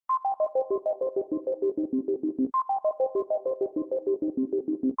And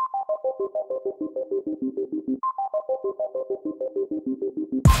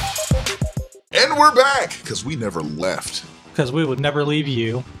we're back, because we never left. Because we would never leave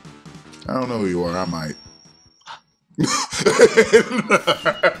you. I don't know who you are, I might.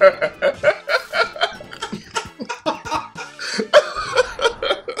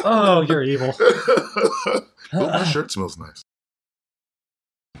 Oh, you're evil. Oh, my shirt smells nice.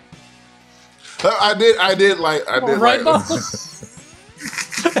 I did like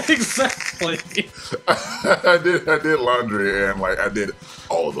Exactly. I did laundry and like I did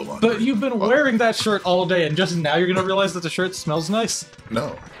all of the laundry. But you've been wearing that shirt all day, and just now you're gonna realize that the shirt smells nice?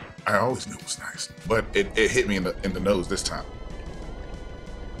 No, I always knew it was nice, but it hit me in the nose this time.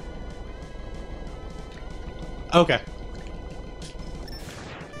 Okay.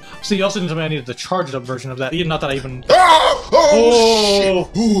 See, you also didn't tell me I needed the charged up version of that. Not that I even. Oh, shit.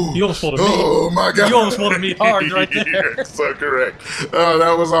 You almost pulled a me. Oh my god! You almost pulled a me hard right there. You're so correct. Oh,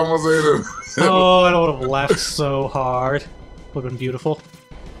 that was almost it. Oh, I would have laughed so hard. Would have been beautiful.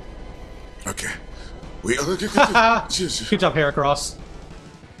 Okay. Good job, Heracross.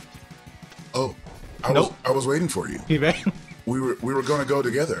 Oh, Nope. I was waiting for you. You bet. We were going to go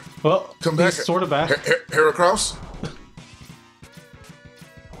together. Well, come back. Sort of back. Heracross.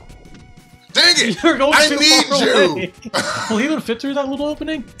 Dang it! You're going I too need far you. Away. Will he even fit through that little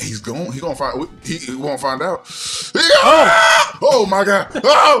opening? He won't find out. Oh! Oh my god!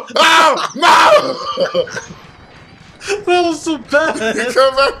 Oh! Oh! No! That was so bad.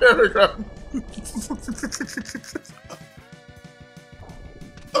 Come back, Heracross.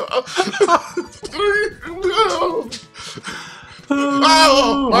 No.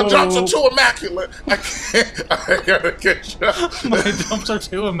 Oh, my jumps are too immaculate. I can't. I gotta get you. My jumps are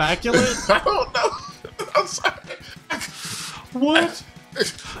too immaculate? I don't know. I'm sorry. What?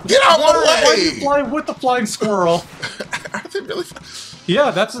 Get out of my Why are you way! flying with the flying squirrel? Are they really?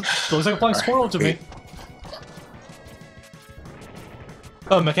 Yeah, looks like a flying squirrel to me.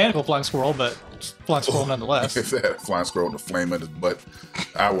 A mechanical flying squirrel, but flying squirrel nonetheless. If they had a flying squirrel with a flame in his butt,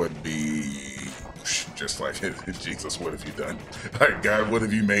 I would be just like, Jesus, what have you done? Like, God, what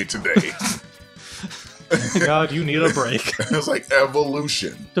have you made today? God, you need a break. It's like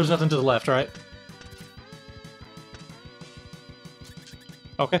evolution. There's nothing to the left, right?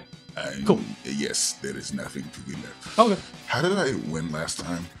 Okay. Cool. Yes, there is nothing to be left. Okay. How did I win last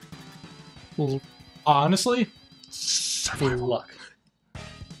time? Well, honestly, luck.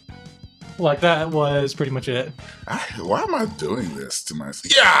 Like, that was pretty much it. Why am I doing this to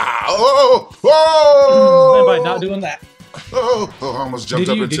myself? Yeah! Oh! Oh! And by not doing that. Oh! I almost jumped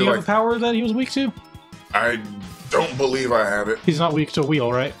up into Did you have a power that he was weak to? I don't believe I have it. He's not weak to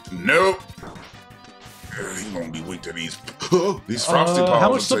wheel, right? Nope. He won't be weak to these frosty palms. How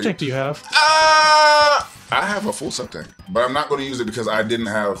much sub tank do you have? I have a full sub tank, but I'm not going to use it because I didn't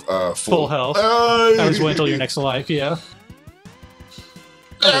have full health. I was waiting until your next life, yeah.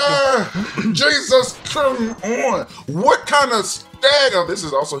 Jesus, come on! What kind of stag? Oh, this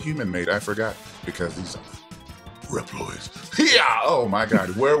is also human-made. I forgot because these are Reploids. Yeah. Oh my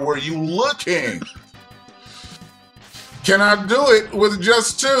God, where were you looking? Can I do it with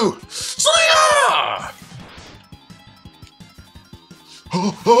just two? Yeah!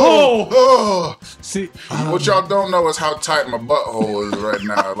 Oh. See, what y'all don't know is how tight my butthole is right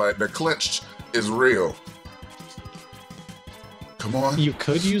now. Like, the clench is real. Come on. You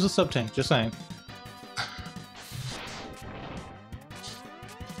could use a sub tank, just saying.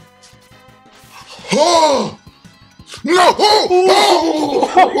 Oh! No!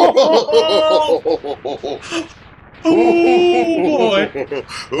 Oh boy!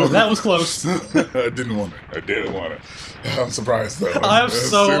 Well, that was close. I didn't want it. I didn't want it. I'm surprised though. I'm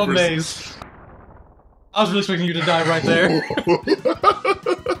so amazed. I was really expecting you to die right there.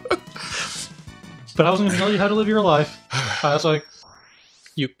 But I wasn't going to tell you how to live your life. I was like,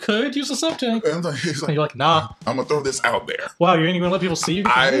 you could use a sub tank. And you're like, nah. I'm going to throw this out there. Wow, you're ain't even going to let people see you?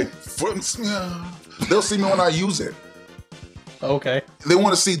 They'll see me when I use it. Okay. They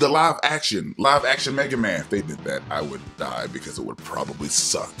want to see the live action Mega Man. If they did that, I would die because it would probably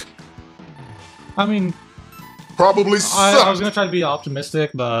suck. I mean... Probably suck. I was going to try to be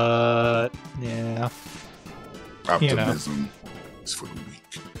optimistic, but... yeah. Optimism is for the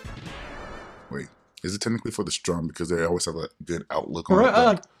weak. Wait, is it technically for the strong because they always have a good outlook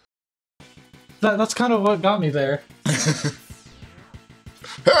on it? That's kind of what got me there.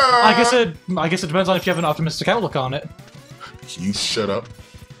 I guess it depends on if you have an optimistic outlook on it. You shut up.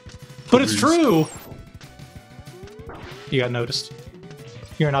 But it's true. You got noticed.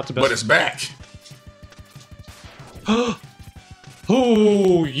 You're an optimist. But it's back.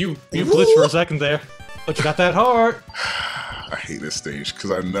 Ooh, you glitched for a second there, but you got that heart. I hate this stage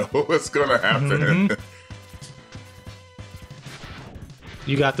because I know what's gonna happen.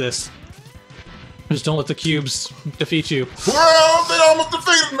 You got this. Just don't let the cubes defeat you. Well, they almost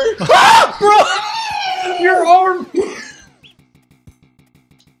defeated me. Bro, your arm.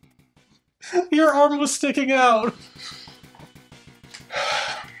 Your arm was sticking out.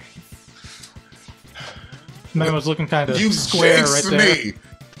 Man was looking kind of square right there. Me.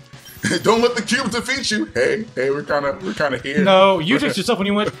 Don't let the cubes defeat you. Hey, we're kind of here. No, you jinxed yourself when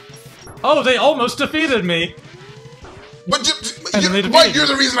you went. Oh, they almost defeated me. But you're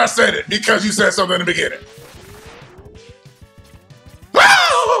the reason I said it because you said something in the beginning.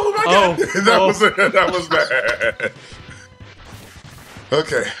 Oh my God! That was bad.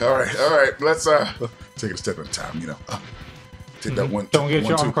 Okay, all right. Let's take it a step at a time. You know, take that one. Don't get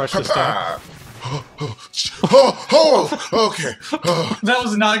your arm crushed this time. Okay. That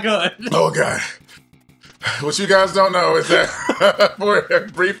was not good. Oh God. What you guys don't know is that for a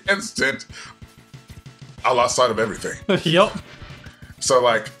brief instant, I lost sight of everything. Yup. So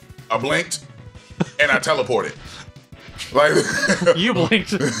like, I blinked and I teleported. Like you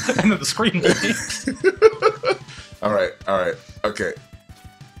blinked and then the screen blinked. All right. Okay.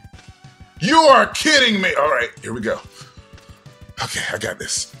 You are kidding me. All right, here we go. Okay, I got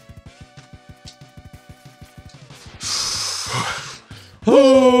this.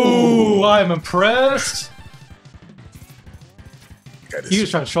 Ooh, I'm impressed. Got You just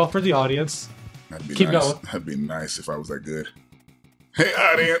trying to show off for the audience. Keep going. That'd be nice if I was that good. Hey,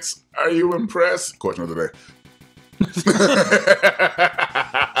 audience, are you impressed? Question of the day.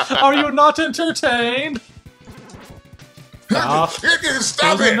 Are you not entertained? Stop it!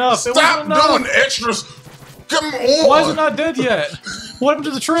 Stop doing extras. Come on. Why is it not dead yet? What happened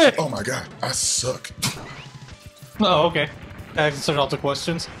to the trick? Oh my God, I suck. Oh, okay. I considered all the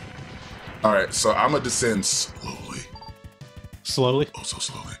questions. All right, so I'm gonna descend slowly. Slowly? Oh, so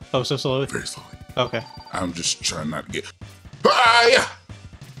slowly. Oh, so slowly? Very slowly. Okay. I'm just trying not to get. Yeah.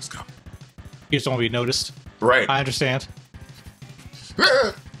 Let's go. You just don't want to be noticed. Right. I understand.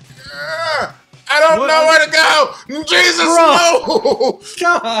 I don't know where to go. Jesus, no.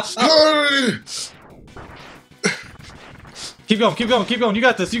 Gosh. Keep going. You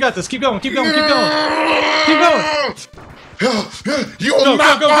got this. Keep going. You will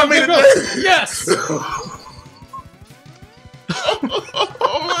not find me today. Yes.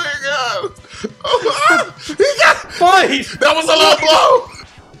 Oh my God. He got Fight. That was a low blow.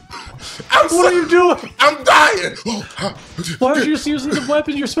 What are you doing? I'm dying. Why would you just use the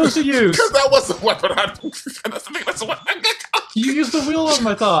weapon you're supposed to use? Because that was the weapon that's the weapon. You used the wheel on,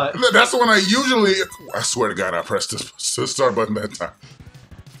 I thought. That's the one I usually. I swear to God, I pressed the start button that time.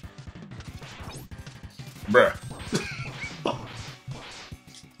 Bruh.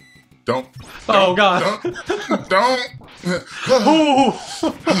 Don't. Oh God. Don't. Ooh.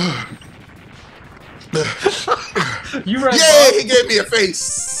 You ready? Yeah, he gave me a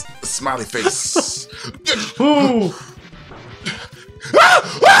face. A smiley face. Ooh.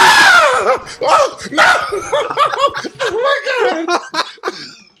 Oh, no! Oh my God!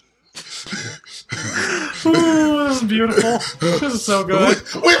 Ooh, this is beautiful. This is so good.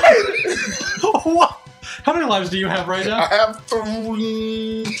 We made it! What? How many lives do you have right now? I have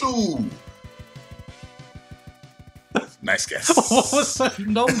 2. Nice guess. What was that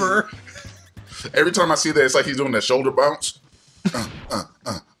number? Every time I see that, it's like he's doing that shoulder bounce.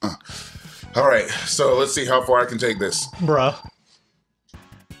 All right, so let's see how far I can take this. Bruh.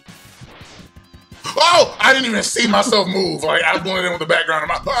 Oh, I didn't even see myself move. Like I was going in with the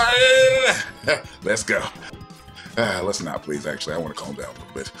background of my. Let's go. Let's not, please. Actually, I want to calm down a little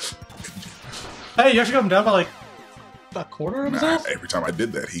bit. Hey, you actually got him down by like a quarter of his health? Every time I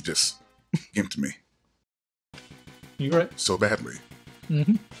did that, he just gimped me. You right? So badly.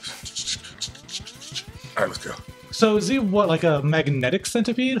 Mm-hmm. All right, let's go. So is he what, like a magnetic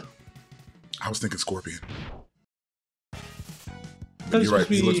centipede? I was thinking scorpion. That But is you're right. supposed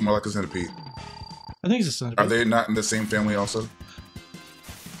to He be- looks more like a centipede. I think he's a centipede. Are they not in the same family also?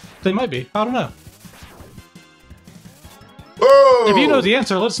 They might be. I don't know. Whoa! If you know the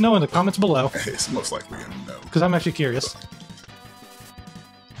answer, let us know in the comments below. It's most likely a no. Because I'm actually curious.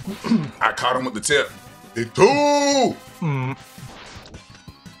 I caught him with the tip. Big 2! Hmm.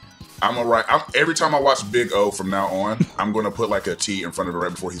 I'm alright. Every time I watch Big O from now on, I'm going to put like a T in front of it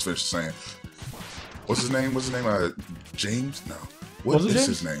right before he's finished saying. What's his name? James? No. What is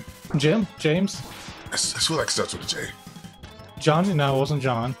his name? Jim? James? I feel like it starts with a J. John? No, it wasn't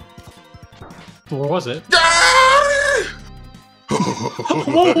John. Or was it?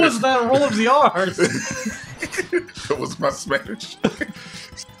 What was that roll of the R's? It was my Spanish.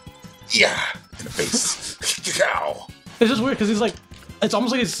 Yeah, in the face. Ow. It's just weird because he's like, it's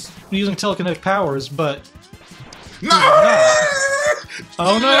almost like he's using telekinetic powers, but No!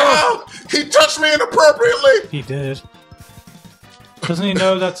 oh no! He touched me inappropriately. He did. Doesn't he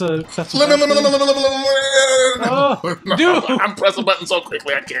know that's a bad thing? Oh, no, dude! I'm pressing buttons so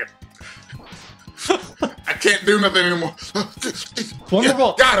quickly I can't. I can't do nothing anymore. One more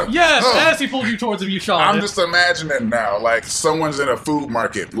ball. Got him. Yes, as he pulled you towards him, you shot I'm it. just imagining now, like someone's in a food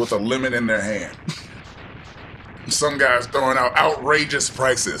market with a lemon in their hand. Some guy's throwing out outrageous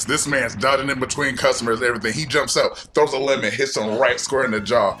prices. This man's dotting in between customers, everything. He jumps up, throws a lemon, hits them right square in the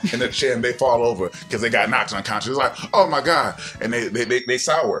jaw, in the chin. They fall over because they got knocked unconscious. It's like, oh my God. And they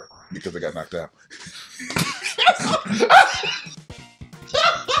sour because they got knocked out.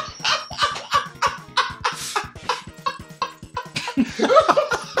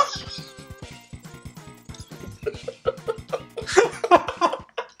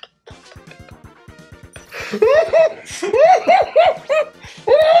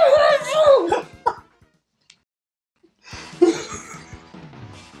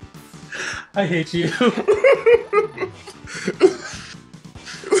 I hate you.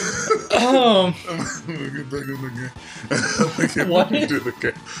 I'm gonna get back in the game. What?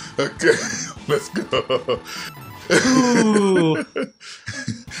 Okay, let's go. Ooh.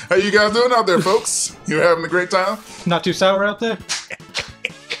 How you guys doing out there, folks? You having a great time? Not too sour out there?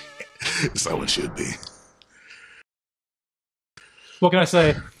 That's how it should be. What can I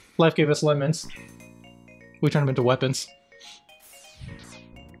say? Life gave us lemons. We turned them into weapons.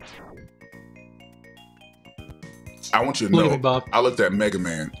 I want you to Look know, at me, Bob. I looked at Mega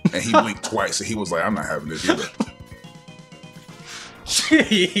Man, and he blinked twice, and he was like, I'm not having this either.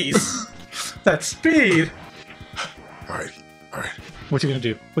 Jeez! That speed! Alright. What you gonna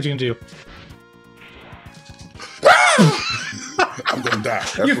do? What you gonna do? I'm gonna die.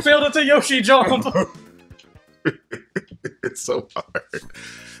 You failed it to Yoshi jump! It's so hard.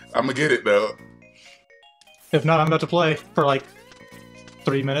 I'm gonna get it, though. If not, I'm about to play for like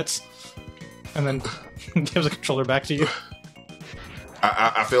 3 minutes. And then gives the controller back to you.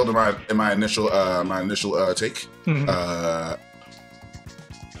 I failed in my initial take. Mm-hmm.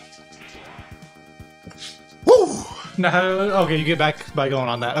 Woo! No, okay, you get back by going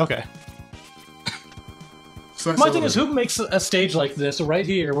on that. Okay. So My thing is, who makes a stage like this right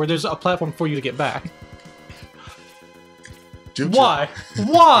here, where there's a platform for you to get back? Why?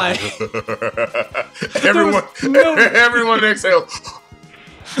 Why? Everyone exhale.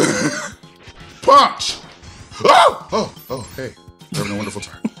 Punch! Oh, hey. Having a wonderful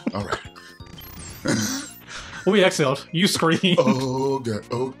time. All right. We exhaled. You screamed. Oh, God.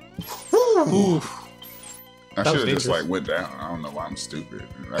 Oh. Ooh. I That should have was just, like, went down. I don't know why I'm stupid.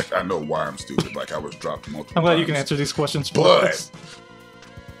 I know why I'm stupid. Like, I was dropped multiple I'm glad times. you can answer these questions. But...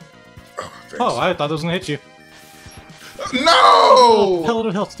 Oh, I thought it was going to hit you. No! Pellet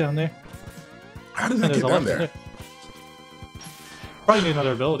of health down there. How did I get down there? Probably need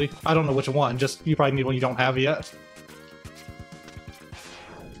another ability. I don't know which one. Just you probably need one you don't have yet.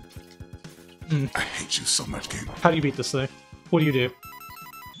 I hate you so much, game. How do you beat this thing? What do you do?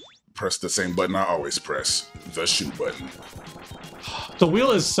 Press the same button I always press. The shoot button. The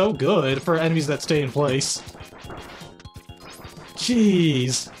wheel is so good for enemies that stay in place.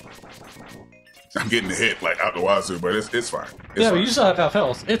 Jeez. I'm getting hit like out the wazoo, but it's fine. It's Yeah, fine. but you just have half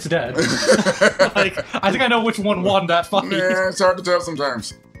health. It's dead. Like, I think I know which one won that fight. Yeah, it's hard to tell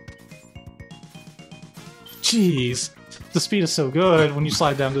sometimes. Jeez. The speed is so good when you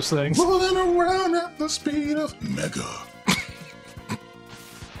slide down those things. Rolling around at the speed of Mega.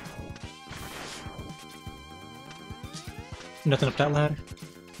 Nothing up that ladder.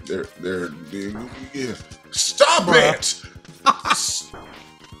 Yeah. Stop it!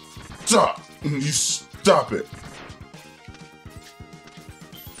 Stop! You stop it!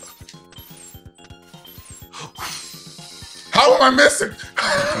 How am I missing?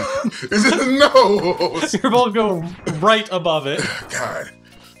 Is it no? Your balls go right above it. God.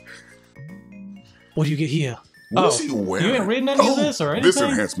 What do you get here? What's he wearing? You ain't reading any of this or anything? This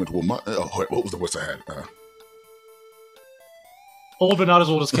enhancement will... what was the voice I had? Old but not as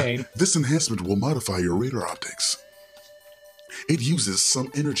old as Kane. This enhancement will modify your radar optics. It uses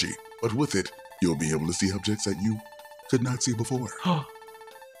some energy, but with it, you'll be able to see objects that you could not see before.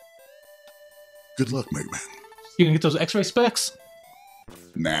 Good luck, Mega Man. You gonna get those X-ray specs?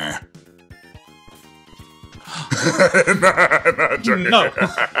 Nah. Nah, joking. No.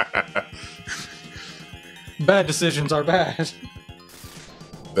 Bad decisions are bad.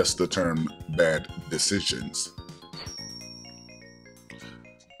 That's the term, bad decisions.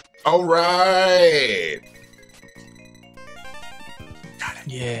 All right. Got it.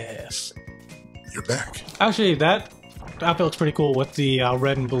 Yes. You're back. Actually, that outfit looks pretty cool with the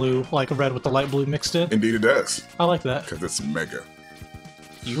red and blue, like red with the light blue mixed in. Indeed, it does. I like that. Because it's mega.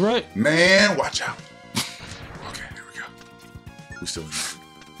 You right. Man, watch out. Okay, here we go. We still in it.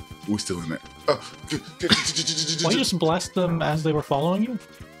 We still in it. Oh. Why you just blast them as they were following you?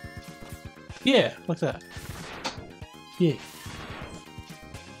 Yeah, like that. Yeah.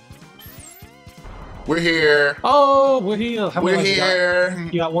 We're here. Oh, we're here. How many We're lives here.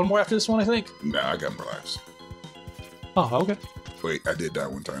 You got one more after this one, I think? Nah, I got more lives. Oh, okay. Wait, I did die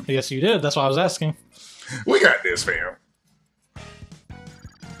one time. Yes, you did. That's why I was asking. We got this, fam.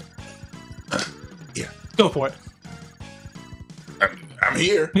 Yeah. Go for it. I'm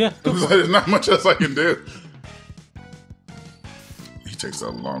here. Yeah, go for it. There's not much else I can do. He takes the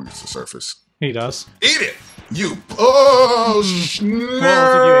longest to surface. He does. Eat it! You. Oh, Well,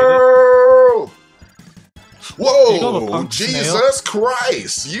 no! Whoa! You go with a punk Jesus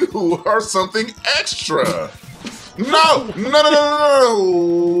Christ! You are something extra! No! No, no, no,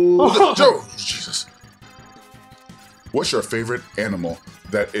 no, no! Joe! Jesus. What's your favorite animal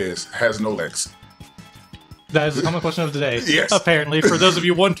that has no legs? That is the common question of the day. Yes. Apparently, for those of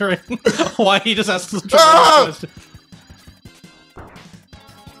you wondering why he just asked the question.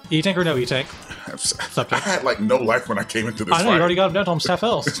 E-Tank or no E-Tank? I had like no life when I came into this I know, fight. you already got him down to almost half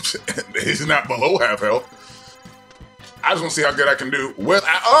health. He's not below half health. I just want to see how good I can do with.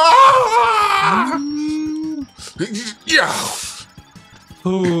 Ah! Yeah.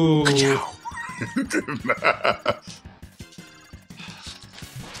 Ooh. Okay.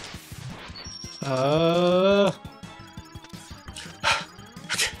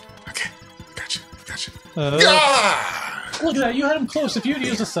 Gotcha. Look at that, you had him close. If you had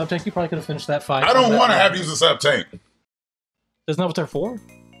used a sub-tank, you probably could have finished that fight. I don't want to have to use a sub tank. Isn't that what they're for?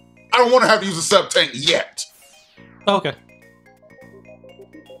 I don't want to have to use a sub tank yet. Oh, okay.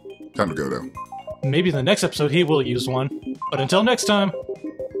 Time to go though. Maybe in the next episode he will use one. But until next time,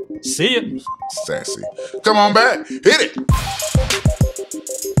 see ya. Sassy. Come on back. Hit it.